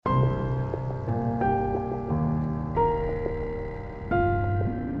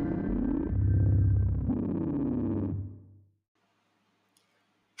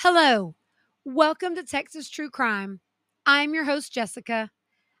Hello. Welcome to Texas True Crime. I'm your host, Jessica.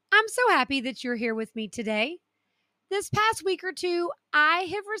 I'm so happy that you're here with me today. This past week or two, I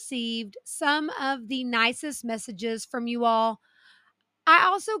have received some of the nicest messages from you all. I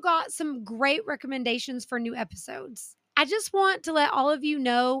also got some great recommendations for new episodes. I just want to let all of you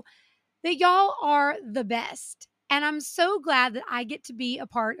know that y'all are the best, and I'm so glad that I get to be a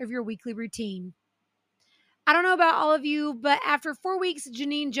part of your weekly routine. I don't know about all of you, but after 4 weeks of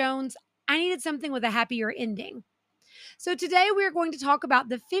Janine Jones, I needed something with a happier ending. So today we are going to talk about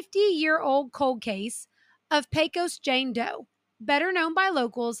the 50-year-old cold case of Pecos Jane Doe, better known by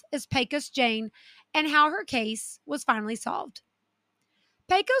locals as Pecos Jane, and how her case was finally solved.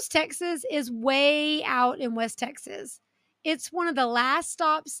 Pecos, Texas is way out in West Texas. It's one of the last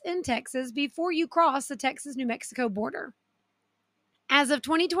stops in Texas before you cross the Texas-New Mexico border. As of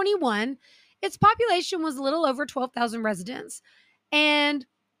 2021, its population was a little over 12,000 residents, and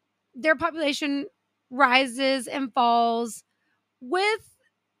their population rises and falls with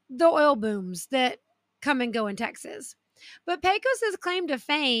the oil booms that come and go in Texas. But Pecos' claim to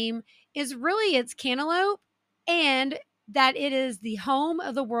fame is really its cantaloupe and that it is the home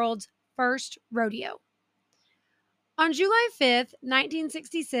of the world's first rodeo. On July 5th,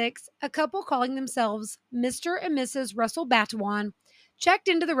 1966, a couple calling themselves Mr. and Mrs. Russell Batawan checked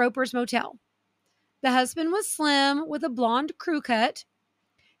into the Ropers Motel. The husband was slim with a blonde crew cut.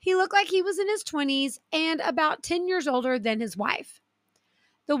 He looked like he was in his 20s and about 10 years older than his wife.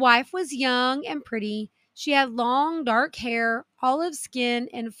 The wife was young and pretty. She had long, dark hair, olive skin,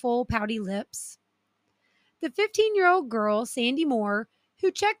 and full, pouty lips. The 15-year-old girl, Sandy Moore, who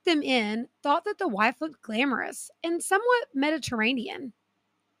checked them in, thought that the wife looked glamorous and somewhat Mediterranean.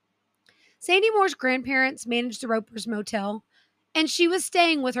 Sandy Moore's grandparents managed the Ropers Motel, and she was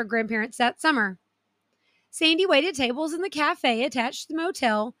staying with her grandparents that summer. Sandy waited tables in the cafe attached to the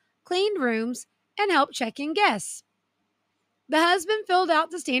motel, cleaned rooms, and helped check in guests. The husband filled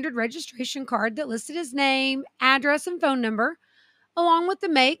out the standard registration card that listed his name, address, and phone number, along with the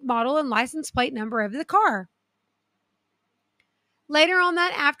make, model, and license plate number of the car. Later on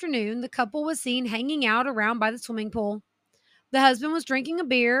that afternoon, the couple was seen hanging out around by the swimming pool. The husband was drinking a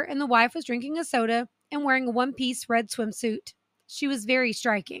beer, and the wife was drinking a soda and wearing a one-piece red swimsuit. She was very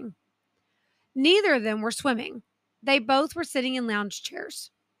striking. Neither of them were swimming. They both were sitting in lounge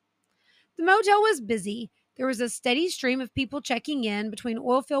chairs. The motel was busy. There was a steady stream of people checking in between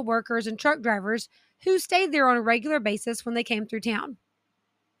oilfield workers and truck drivers who stayed there on a regular basis when they came through town.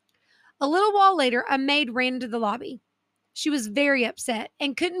 A little while later, a maid ran into the lobby. She was very upset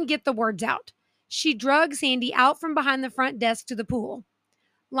and couldn't get the words out. She dragged Sandy out from behind the front desk to the pool.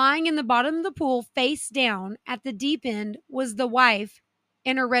 Lying in the bottom of the pool, face down at the deep end, was the wife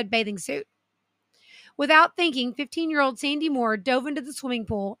in her red bathing suit. Without thinking, 15-year-old Sandy Moore dove into the swimming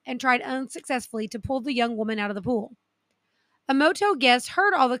pool and tried unsuccessfully to pull the young woman out of the pool. A motel guest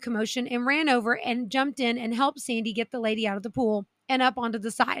heard all the commotion and ran over and jumped in and helped Sandy get the lady out of the pool and up onto the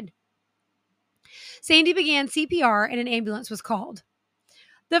side. Sandy began CPR and an ambulance was called.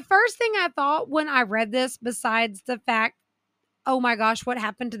 The first thing I thought when I read this, besides the fact, oh my gosh, what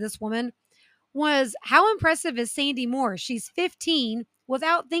happened to this woman, was how impressive is Sandy Moore? She's 15.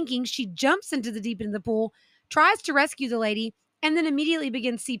 Without thinking, she jumps into the deep end of the pool, tries to rescue the lady, and then immediately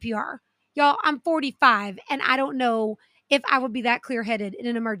begins CPR. Y'all, I'm 45, and I don't know if I would be that clear-headed in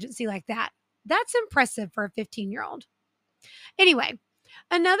an emergency like that. That's impressive for a 15-year-old. Anyway,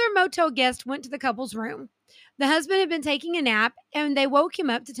 another motel guest went to the couple's room. The husband had been taking a nap, and they woke him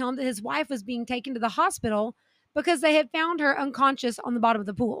up to tell him that his wife was being taken to the hospital because they had found her unconscious on the bottom of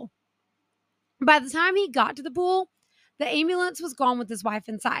the pool. By the time he got to the pool, the ambulance was gone with his wife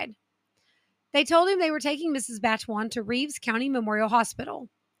inside. They told him they were taking Mrs. Batawan to Reeves County Memorial Hospital.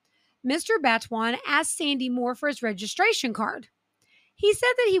 Mr. Batawan asked Sandy Moore for his registration card. He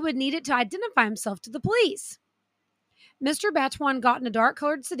said that he would need it to identify himself to the police. Mr. Batawan got in a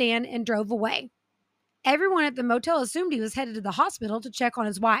dark-colored sedan and drove away. Everyone at the motel assumed he was headed to the hospital to check on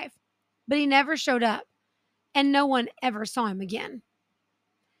his wife, but he never showed up, and no one ever saw him again.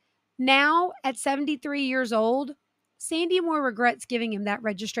 Now, at 73 years old, Sandy Moore regrets giving him that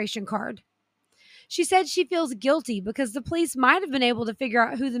registration card. She said she feels guilty because the police might have been able to figure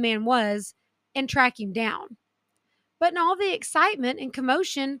out who the man was and track him down. But in all the excitement and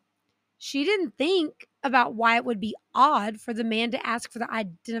commotion, she didn't think about why it would be odd for the man to ask for the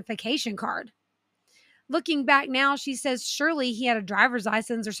identification card. Looking back now, she says surely he had a driver's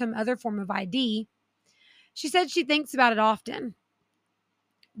license or some other form of ID. She said she thinks about it often.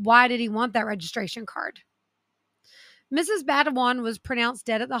 Why did he want that registration card? Mrs. Batawan was pronounced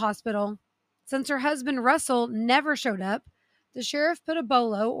dead at the hospital. Since her husband Russell never showed up, The sheriff put a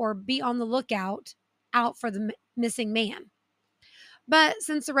bolo, or be on the lookout, out for the missing man. But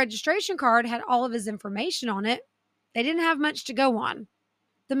since the registration card had all of his information on it, they didn't have much to go on.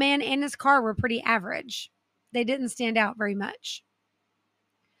 The man and his car were pretty average. They didn't stand out very much.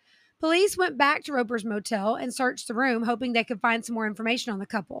 Police went back to Roper's motel and searched the room, hoping they could find some more information on the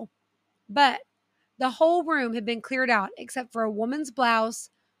couple. But the whole room had been cleared out except for a woman's blouse,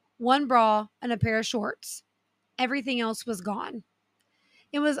 one bra, and a pair of shorts. Everything else was gone.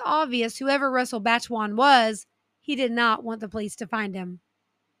 It was obvious whoever Russell Batwan was, he did not want the police to find him.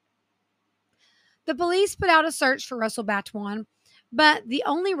 The police put out a search for Russell Batwan, but the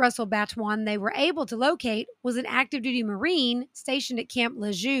only Russell Batwan they were able to locate was an active duty Marine stationed at Camp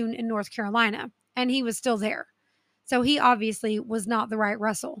Lejeune in North Carolina, and he was still there. So he obviously was not the right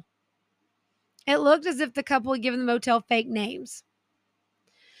Russell. It looked as if the couple had given the motel fake names.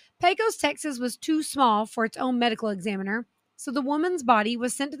 Pecos, Texas was too small for its own medical examiner, so the woman's body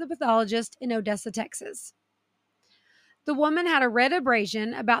was sent to the pathologist in Odessa, Texas. The woman had a red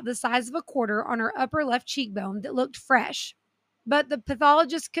abrasion about the size of a quarter on her upper left cheekbone that looked fresh, but the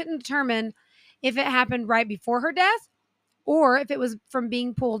pathologist couldn't determine if it happened right before her death or if it was from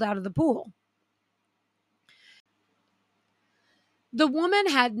being pulled out of the pool. The woman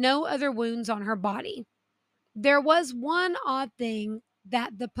had no other wounds on her body. There was one odd thing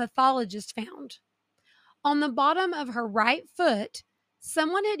that the pathologist found. On the bottom of her right foot,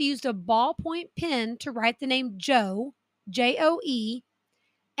 someone had used a ballpoint pen to write the name Joe, Joe,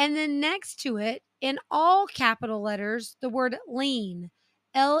 and then next to it, in all capital letters, the word lean,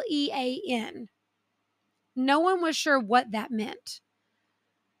 Lean. No one was sure what that meant,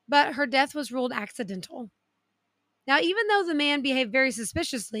 but her death was ruled accidental. Now, even though the man behaved very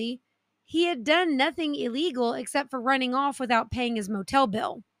suspiciously, he had done nothing illegal except for running off without paying his motel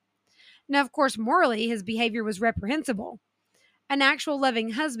bill. Now, of course, morally, his behavior was reprehensible. An actual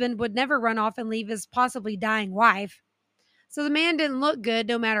loving husband would never run off and leave his possibly dying wife. So the man didn't look good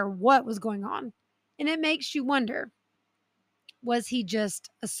no matter what was going on. And it makes you wonder, was he just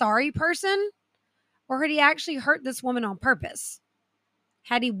a sorry person? Or had he actually hurt this woman on purpose?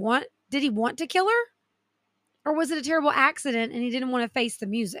 Did he want to kill her? Or was it a terrible accident and he didn't want to face the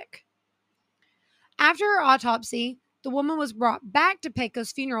music? After her autopsy, the woman was brought back to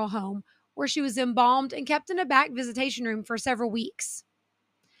Pecos Funeral Home, where she was embalmed and kept in a back visitation room for several weeks.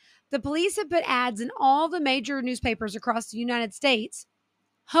 The police had put ads in all the major newspapers across the United States,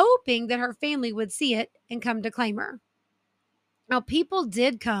 hoping that her family would see it and come to claim her. Now, people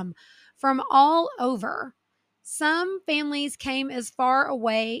did come from all over. Some families came from as far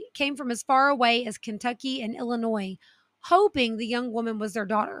away as Kentucky and Illinois, hoping the young woman was their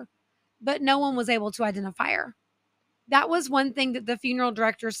daughter, but no one was able to identify her. That was one thing that the funeral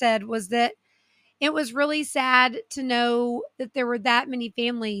director said, was that it was really sad to know that there were that many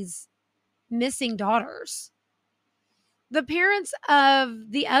families missing daughters. The parents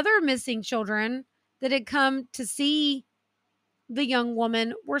of the other missing children that had come to see the young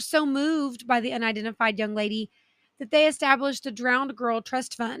woman were so moved by the unidentified young lady that they established a Drowned Girl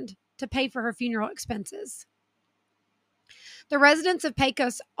Trust Fund to pay for her funeral expenses. The residents of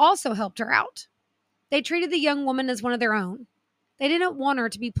Pecos also helped her out. They treated the young woman as one of their own. They didn't want her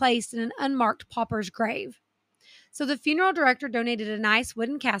to be placed in an unmarked pauper's grave. So the funeral director donated a nice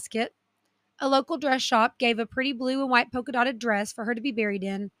wooden casket. A local dress shop gave a pretty blue and white polka dotted dress for her to be buried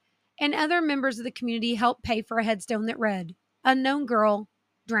in, and other members of the community helped pay for a headstone that read, "Unknown girl,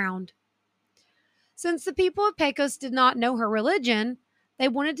 drowned." Since the people of Pecos did not know her religion, they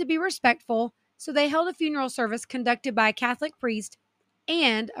wanted to be respectful, so they held a funeral service conducted by a Catholic priest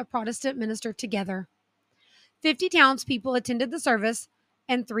and a Protestant minister together. 50 townspeople attended the service,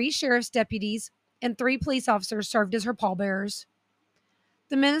 and 3 sheriff's deputies and 3 police officers served as her pallbearers.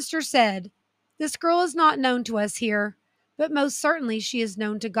 The minister said, "This girl is not known to us here, but most certainly she is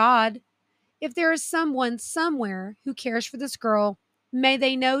known to God. If there is someone somewhere who cares for this girl, may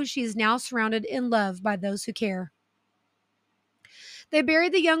they know she is now surrounded in love by those who care." They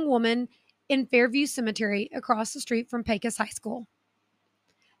buried the young woman in Fairview Cemetery across the street from Pecos High School.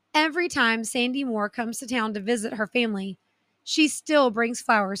 Every time Sandy Moore comes to town to visit her family, she still brings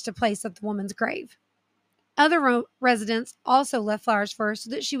flowers to place at the woman's grave. Other residents also left flowers for her so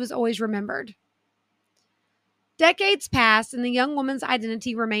that she was always remembered. Decades passed and the young woman's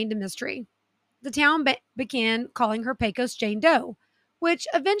identity remained a mystery. The town began calling her Pecos Jane Doe, which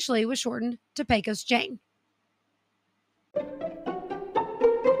eventually was shortened to Pecos Jane.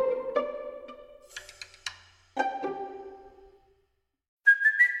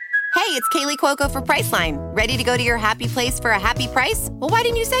 it's Kaylee Cuoco for Priceline. Ready to go to your happy place for a happy price? Well, why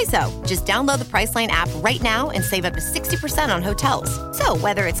didn't you say so? Just download the Priceline app right now and save up to 60% on hotels. So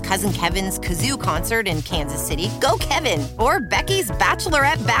whether it's Cousin Kevin's Kazoo Concert in Kansas City, go Kevin, or Becky's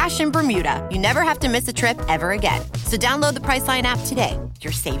Bachelorette Bash in Bermuda, you never have to miss a trip ever again. So download the Priceline app today.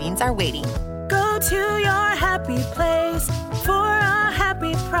 Your savings are waiting. Go to your happy place for a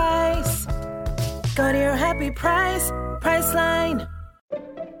happy price. Go to your happy price, Priceline.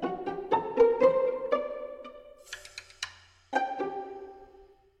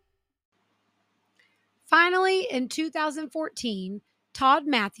 Finally, in 2014, Todd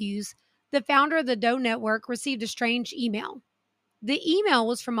Matthews, the founder of the Doe Network, received a strange email. The email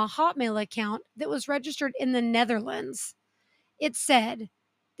was from a Hotmail account that was registered in the Netherlands. It said,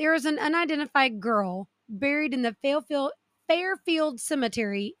 "There is an unidentified girl buried in the Fairfield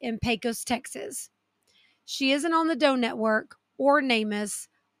Cemetery in Pecos, Texas. She isn't on the Doe Network or NamUs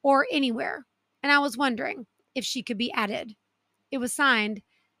or anywhere, and I was wondering if she could be added." It was signed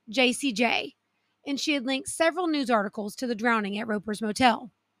JCJ, and she had linked several news articles to the drowning at Roper's Motel.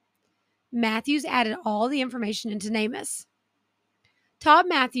 Matthews added all the information into NamUs. Todd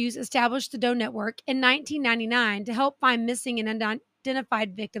Matthews established the Doe Network in 1999 to help find missing and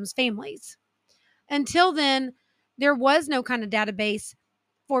unidentified victims' families. Until then, there was no kind of database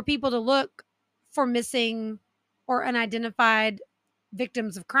for people to look for missing or unidentified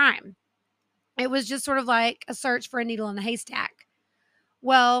victims of crime. It was just sort of like a search for a needle in a haystack.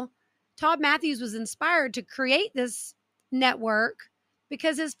 Well, Todd Matthews was inspired to create this network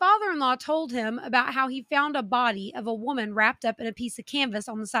because his father-in-law told him about how he found a body of a woman wrapped up in a piece of canvas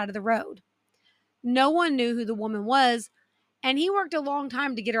on the side of the road. No one knew who the woman was, and he worked a long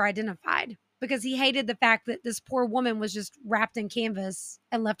time to get her identified because he hated the fact that this poor woman was just wrapped in canvas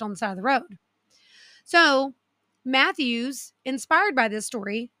and left on the side of the road. So Matthews, inspired by this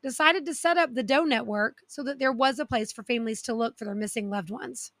story, decided to set up the Doe Network so that there was a place for families to look for their missing loved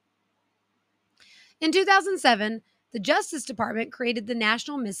ones. In 2007, the Justice Department created the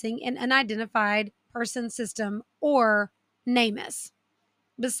National Missing and Unidentified Person System, or NamUs.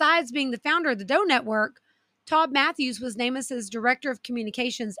 Besides being the founder of the Doe Network, Todd Matthews was NamUs's Director of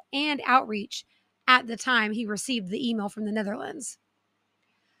Communications and Outreach at the time he received the email from the Netherlands.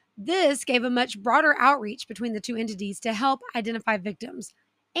 This gave a much broader outreach between the two entities to help identify victims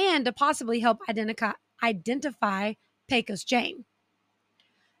and to possibly help identify Pecos Jane.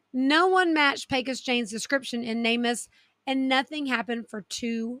 No one matched Pecos Jane's description in NamUs, and nothing happened for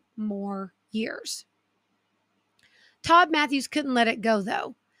 2 more years. Todd Matthews couldn't let it go,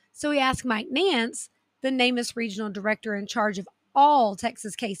 though, so he asked Mike Nance, the NamUs regional director in charge of all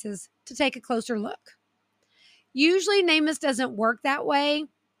Texas cases, to take a closer look. Usually, NamUs doesn't work that way.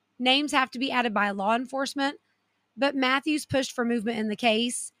 Names have to be added by law enforcement, but Matthews pushed for movement in the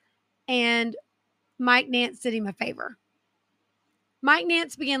case, and Mike Nance did him a favor. Mike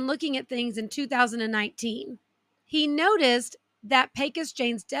Nance began looking at things in 2019. He noticed that Pecos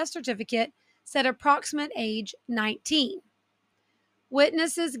Jane's death certificate said approximate age 19.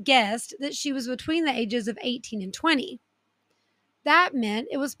 Witnesses guessed that she was between the ages of 18 and 20. That meant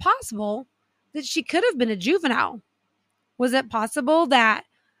it was possible that she could have been a juvenile. Was it possible that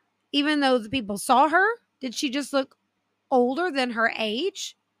even though the people saw her, did she just look older than her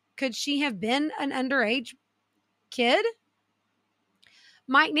age? Could she have been an underage kid?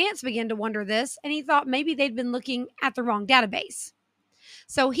 Mike Nance began to wonder this, and he thought maybe they'd been looking at the wrong database.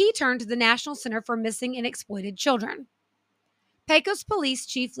 So he turned to the National Center for Missing and Exploited Children. Pecos Police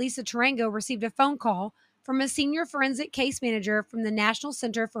Chief Lisa Tarango received a phone call from a senior forensic case manager from the National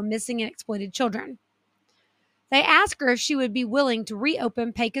Center for Missing and Exploited Children. They asked her if she would be willing to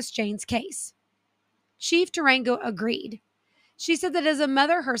reopen Pecos Jane's case. Chief Tarango agreed. She said that as a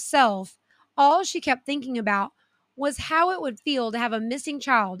mother herself, all she kept thinking about was how it would feel to have a missing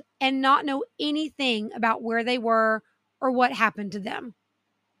child and not know anything about where they were or what happened to them.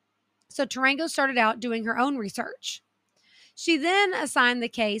 So Tarango started out doing her own research. She then assigned the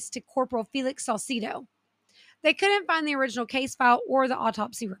case to Corporal Felix Salcido. They couldn't find the original case file or the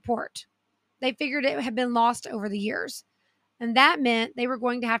autopsy report. They figured it had been lost over the years, and that meant they were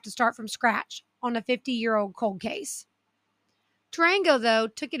going to have to start from scratch on a 50-year-old cold case. Tarango, though,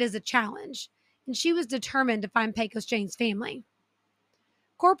 took it as a challenge, and she was determined to find Pecos Jane's family.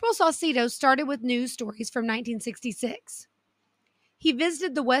 Corporal Salcido started with news stories from 1966. He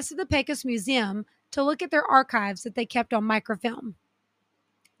visited the West of the Pecos Museum to look at their archives that they kept on microfilm.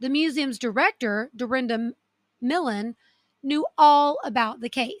 The museum's director, Dorinda Millen, knew all about the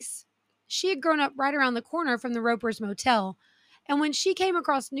case. She had grown up right around the corner from the Roper's Motel, and when she came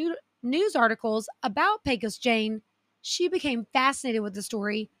across news articles about Pecos Jane, she became fascinated with the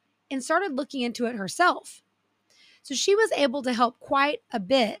story and started looking into it herself. So she was able to help quite a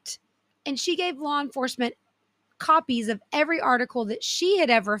bit, and she gave law enforcement copies of every article that she had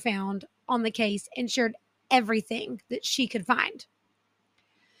ever found on the case and shared everything that she could find.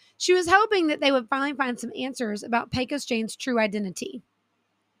 She was hoping that they would finally find some answers about Pecos Jane's true identity.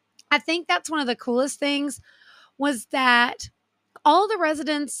 I think that's one of the coolest things was that all the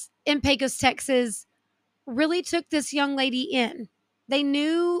residents in Pecos, Texas really took this young lady in. They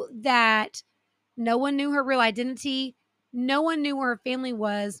knew that no one knew her real identity. No one knew where her family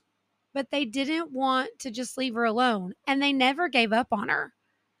was, but they didn't want to just leave her alone. And they never gave up on her.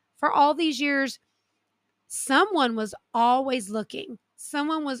 For all these years, someone was always looking.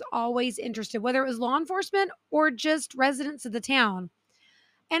 Someone was always interested, whether it was law enforcement or just residents of the town.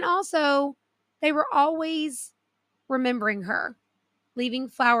 And also, they were always remembering her, leaving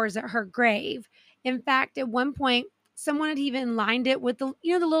flowers at her grave. In fact, at one point, someone had even lined it with the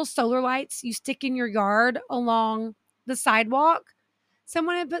little solar lights you stick in your yard along the sidewalk.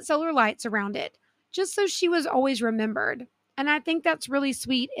 Someone had put solar lights around it just so she was always remembered. And I think that's really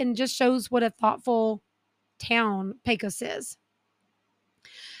sweet and just shows what a thoughtful town Pecos is.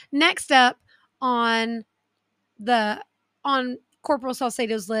 Next up on Corporal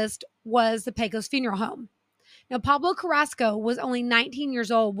Salcedo's list was the Pecos Funeral Home. Now, Pablo Carrasco was only 19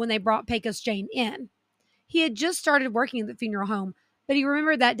 years old when they brought Pecos Jane in. He had just started working at the funeral home, but he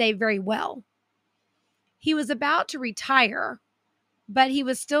remembered that day very well. He was about to retire, but he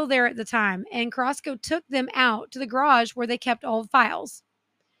was still there at the time, and Carrasco took them out to the garage where they kept old files.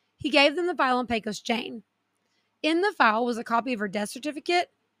 He gave them the file on Pecos Jane. In the file was a copy of her death certificate,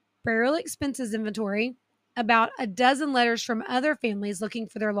 burial expenses inventory, about a dozen letters from other families looking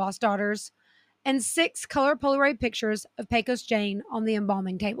for their lost daughters, and 6 color Polaroid pictures of Pecos Jane on the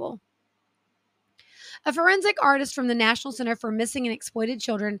embalming table. A forensic artist from the National Center for Missing and Exploited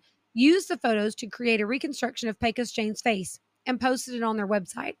Children used the photos to create a reconstruction of Pecos Jane's face and posted it on their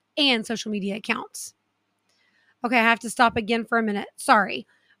website and social media accounts. Okay, I have to stop again for a minute. Sorry.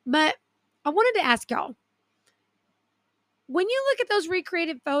 But I wanted to ask y'all, when you look at those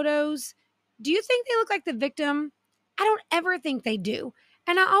recreated photos, do you think they look like the victim? I don't ever think they do.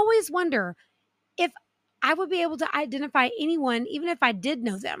 And I always wonder if I would be able to identify anyone, even if I did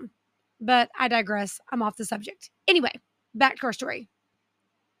know them. But I digress. I'm off the subject. Anyway, back to our story.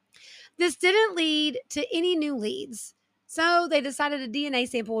 This didn't lead to any new leads, so they decided a DNA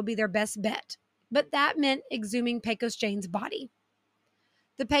sample would be their best bet. But that meant exhuming Pecos Jane's body.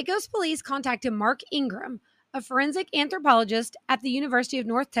 The Pecos police contacted Mark Ingram, a forensic anthropologist at the University of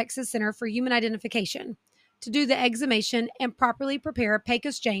North Texas Center for Human Identification, to do the exhumation and properly prepare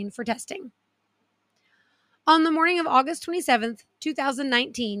Pecos Jane for testing. On the morning of August 27th,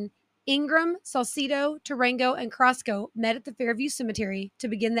 2019, Ingram, Salcedo, Tarango, and Carrasco met at the Fairview Cemetery to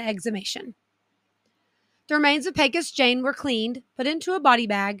begin the exhumation. The remains of Pecos Jane were cleaned, put into a body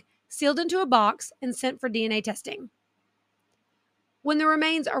bag, sealed into a box, and sent for DNA testing. When the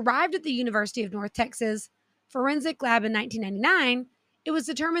remains arrived at the University of North Texas Forensic Lab in 1999, it was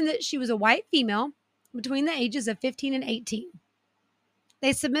determined that she was a white female between the ages of 15 and 18.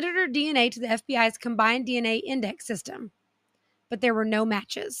 They submitted her DNA to the FBI's Combined DNA Index system, but there were no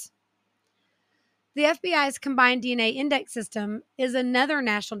matches. The FBI's Combined DNA Index system is another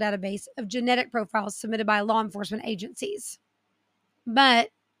national database of genetic profiles submitted by law enforcement agencies.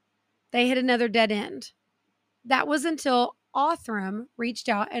 But they hit another dead end. That was until Othram reached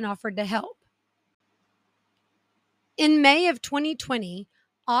out and offered to help. In May of 2020,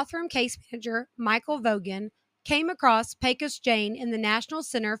 Othram case manager Michael Vogan came across Pecos Jane in the National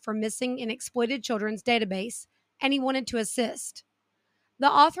Center for Missing and Exploited Children's database, and he wanted to assist. The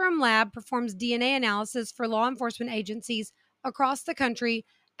Othram lab performs DNA analysis for law enforcement agencies across the country,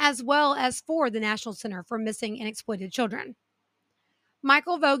 as well as for the National Center for Missing and Exploited Children.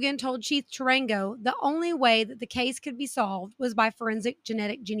 Michael Vogan told Chief Tarango the only way that the case could be solved was by forensic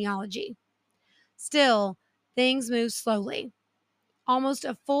genetic genealogy. Still, things moved slowly. Almost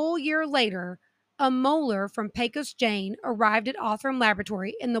a full year later, a molar from Pecos Jane arrived at Othram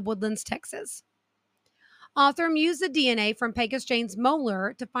Laboratory in the Woodlands, Texas. Othram used the DNA from Pecos Jane's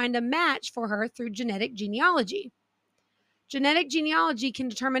molar to find a match for her through genetic genealogy. Genetic genealogy can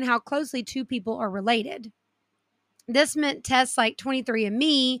determine how closely two people are related. This meant tests like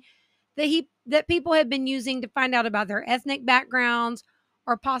 23andMe that people had been using to find out about their ethnic backgrounds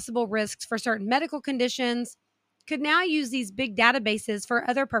or possible risks for certain medical conditions could now use these big databases for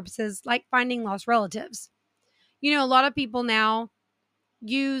other purposes like finding lost relatives. A lot of people now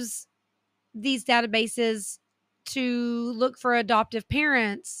use these databases to look for adoptive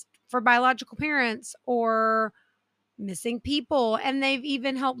parents, for biological parents, or missing people, and they've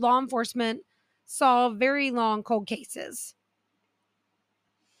even helped law enforcement solve very long cold cases.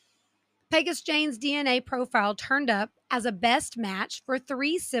 Pecos Jane's DNA profile turned up as a best match for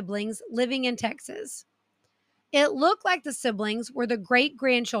 3 siblings living in Texas. It looked like the siblings were the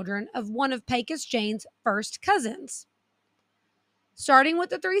great-grandchildren of one of Pecos Jane's first cousins. Starting with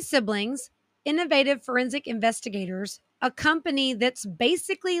the 3 siblings, Innovative Forensic Investigators, a company that's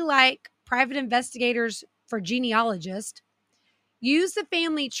basically like private investigators for genealogists, used the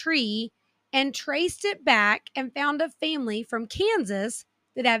family tree and traced it back and found a family from Kansas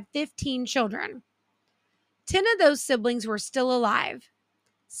that had 15 children. 10 of those siblings were still alive.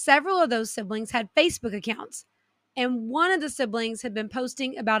 Several of those siblings had Facebook accounts, and one of the siblings had been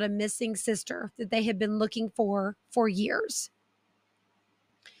posting about a missing sister that they had been looking for years.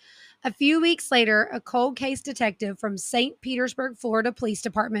 A few weeks later, a cold case detective from St. Petersburg, Florida Police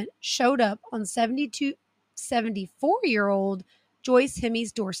Department showed up on 74-year-old Joyce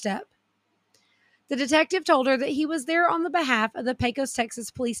Hemmy's doorstep. The detective told her that he was there on the behalf of the Pecos,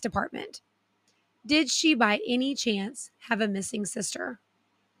 Texas Police Department. Did she by any chance have a missing sister?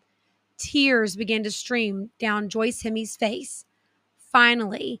 Tears began to stream down Joyce Hemmy's face.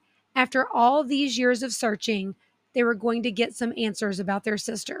 Finally, after all these years of searching, they were going to get some answers about their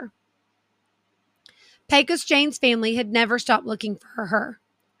sister. Pecos Jane's family had never stopped looking for her.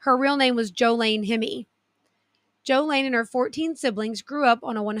 Her real name was Jolene Hemmy. Jolene and her 14 siblings grew up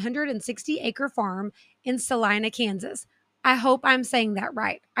on a 160-acre farm in Salina, Kansas. I hope I'm saying that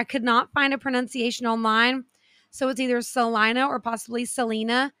right. I could not find a pronunciation online, so it's either Salina or possibly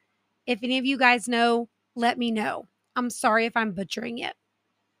Selena. If any of you guys know, let me know. I'm sorry if I'm butchering it.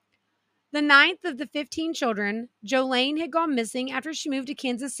 The 9th of the 15 children, Jolene had gone missing after she moved to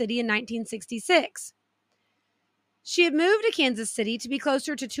Kansas City in 1966. She had moved to Kansas City to be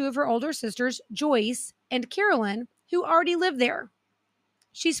closer to 2 of her older sisters, Joyce and Carolyn, who already lived there.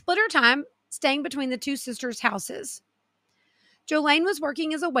 She split her time staying between the 2 sisters' houses. Jolene was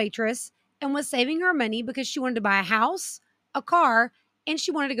working as a waitress and was saving her money because she wanted to buy a house, a car, and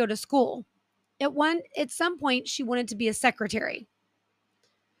she wanted to go to school. At some point, she wanted to be a secretary.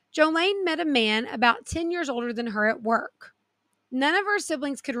 Jolene met a man about 10 years older than her at work. None of her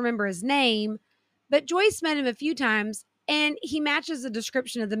siblings could remember his name, but Joyce met him a few times, and he matches the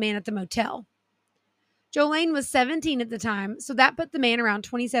description of the man at the motel. Jolene was 17 at the time, so that put the man around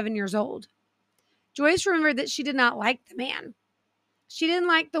 27 years old. Joyce remembered that she did not like the man. She didn't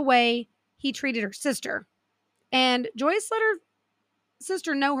like the way he treated her sister, and Joyce let her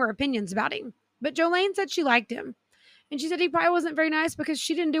sister know her opinions about him, but Jolene said she liked him, and she said he probably wasn't very nice because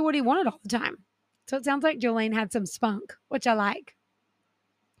she didn't do what he wanted all the time. So it sounds like Jolene had some spunk, which I like.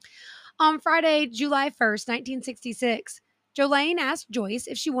 On Friday, July 1st, 1966, Jolene asked Joyce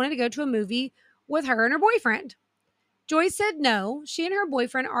if she wanted to go to a movie with her and her boyfriend. Joyce said no. She and her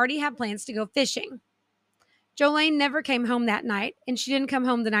boyfriend already had plans to go fishing. Jolene never came home that night, and she didn't come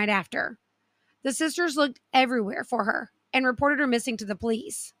home the night after. The sisters looked everywhere for her and reported her missing to the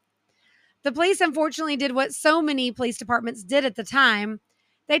police. The police unfortunately did what so many police departments did at the time.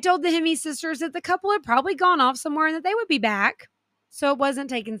 They told the Hemme sisters that the couple had probably gone off somewhere and that they would be back, so it wasn't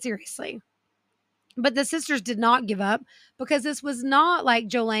taken seriously. But the sisters did not give up because this was not like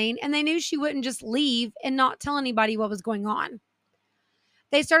Jolene, and they knew she wouldn't just leave and not tell anybody what was going on.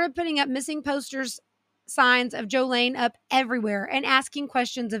 They started putting up missing posters, signs of Jolene up everywhere, and asking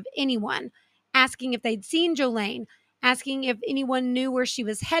questions of anyone, asking if they'd seen Jolene, asking if anyone knew where she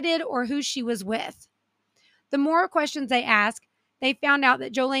was headed or who she was with. The more questions they asked, they found out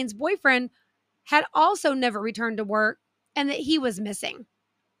that Jolene's boyfriend had also never returned to work and that he was missing.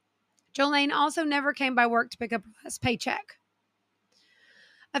 Jolene also never came by work to pick up her last paycheck.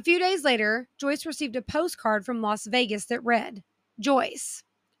 A few days later, Joyce received a postcard from Las Vegas that read, "Joyce,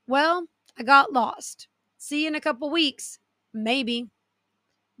 well, I got lost. See you in a couple weeks. Maybe.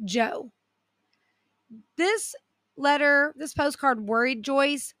 Joe." This postcard worried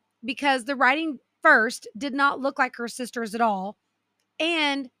Joyce because the writing first did not look like her sister's at all,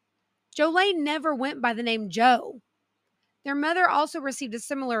 and Jolene never went by the name Joe. Their mother also received a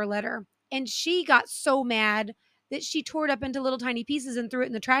similar letter, and she got so mad that she tore it up into little tiny pieces and threw it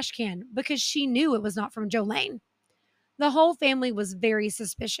in the trash can because she knew it was not from Jolene. The whole family was very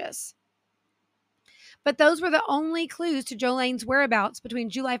suspicious. But those were the only clues to Jolene's whereabouts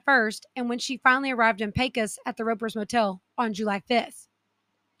between July 1st and when she finally arrived in Pecos at the Roper's Motel on July 5th.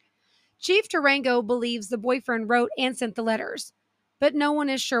 Chief Durango believes the boyfriend wrote and sent the letters, but no one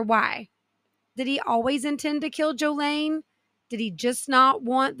is sure why. Did he always intend to kill Jolene? Did he just not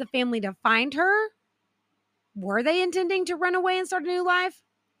want the family to find her? Were they intending to run away and start a new life?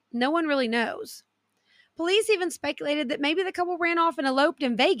 No one really knows. Police even speculated that maybe the couple ran off and eloped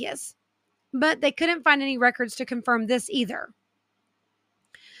in Vegas, but they couldn't find any records to confirm this either.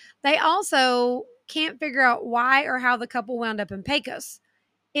 They also can't figure out why or how the couple wound up in Pecos.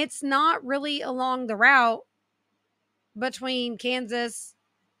 It's not really along the route between Kansas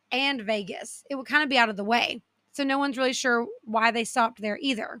and Vegas. It would kind of be out of the way. So no one's really sure why they stopped there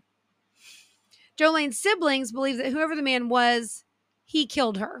either. Jolene's siblings believe that whoever the man was, he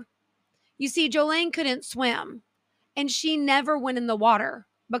killed her. You see, Jolene couldn't swim, and she never went in the water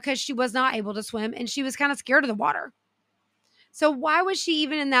because she was not able to swim, and she was kind of scared of the water. So why was she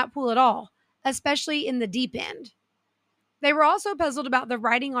even in that pool at all, especially in the deep end? They were also puzzled about the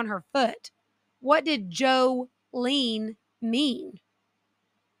writing on her foot. What did Jolene mean?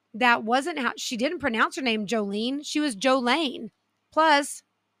 That wasn't how she didn't pronounce her name Jolene. She was Jolene. Plus,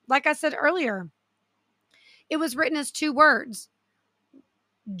 like I said earlier, it was written as two words.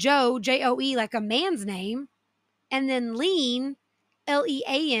 Joe, Joe, like a man's name, and then Lean,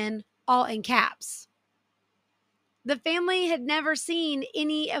 Lean, all in caps. The family had never seen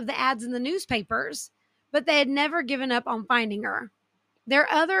any of the ads in the newspapers, but they had never given up on finding her.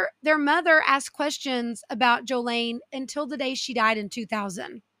 Their mother asked questions about Jolene until the day she died in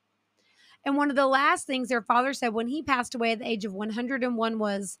 2000. And one of the last things their father said when he passed away at the age of 101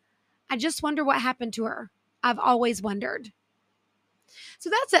 was, "I just wonder what happened to her. I've always wondered." So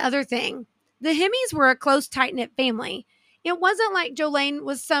that's the other thing. The Hemmies were a close, tight-knit family. It wasn't like Jolene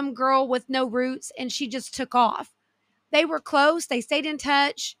was some girl with no roots and she just took off. They were close. They stayed in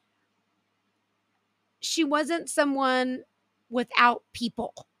touch. She wasn't someone without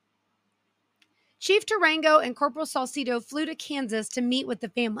people. Chief Tarango and Corporal Salcido flew to Kansas to meet with the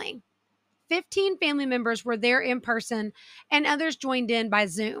family. 15 family members were there in person, and others joined in by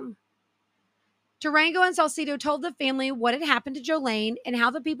Zoom. Tarango and Salcido told the family what had happened to Jolene and how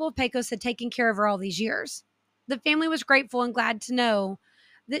the people of Pecos had taken care of her all these years. The family was grateful and glad to know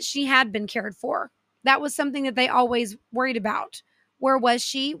that she had been cared for. That was something that they always worried about. Where was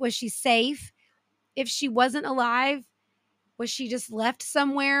she? Was she safe? If she wasn't alive, was she just left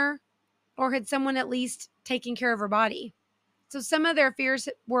somewhere? Or had someone at least taken care of her body? So some of their fears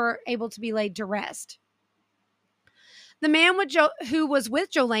were able to be laid to rest. The man who was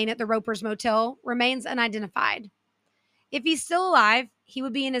with Jolene at the Roper's Motel remains unidentified. If he's still alive, he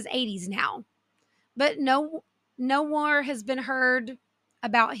would be in his 80s now. But no more has been heard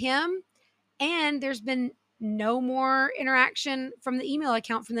about him, and there's been no more interaction from the email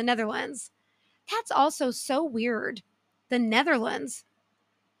account from the Netherlands. That's also so weird. The Netherlands.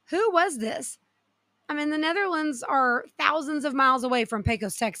 Who was this? I mean, the Netherlands are thousands of miles away from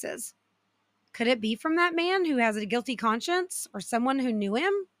Pecos, Texas. Could it be from that man who has a guilty conscience or someone who knew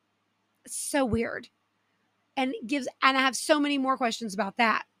him? It's so weird. And I have so many more questions about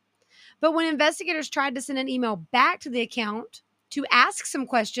that. But when investigators tried to send an email back to the account to ask some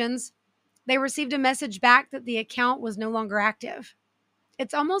questions, they received a message back that the account was no longer active.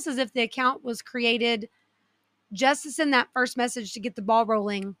 It's almost as if the account was created just to send that first message to get the ball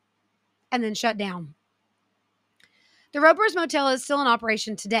rolling and then shut down. The Roper's Motel is still in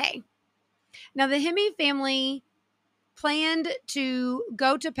operation today. Now, the Hemme family planned to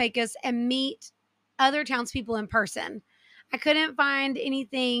go to Pecos and meet other townspeople in person. I couldn't find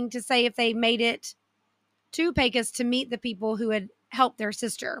anything to say if they made it to Pecos to meet the people who had helped their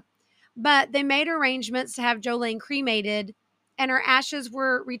sister. But they made arrangements to have Jolene cremated, and her ashes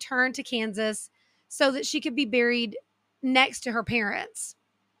were returned to Kansas so that she could be buried next to her parents.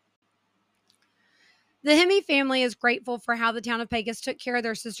 The Hemme family is grateful for how the town of Pecos took care of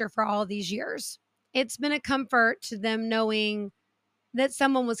their sister for all these years. It's been a comfort to them knowing that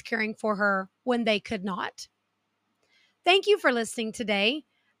someone was caring for her when they could not. Thank you for listening today.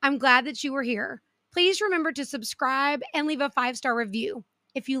 I'm glad that you were here. Please remember to subscribe and leave a 5-star review.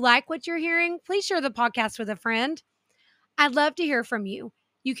 If you like what you're hearing, please share the podcast with a friend. I'd love to hear from you.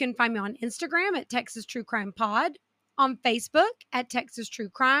 You can find me on Instagram at Texas True Crime Pod, on Facebook at Texas True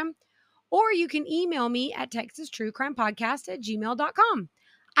Crime, or you can email me at texastruecrimepodcast@gmail.com.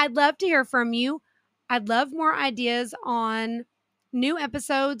 I'd love to hear from you. I'd love more ideas on new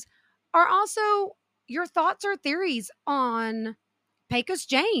episodes, or also your thoughts or theories on Pecos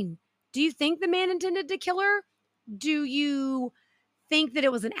Jane. Do you think the man intended to kill her? Do you think that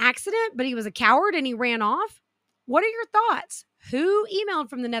it was an accident, but he was a coward and he ran off? What are your thoughts? Who emailed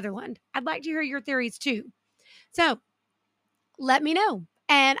from the Netherlands? I'd like to hear your theories too. So let me know,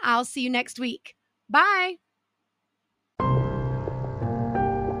 and I'll see you next week. Bye.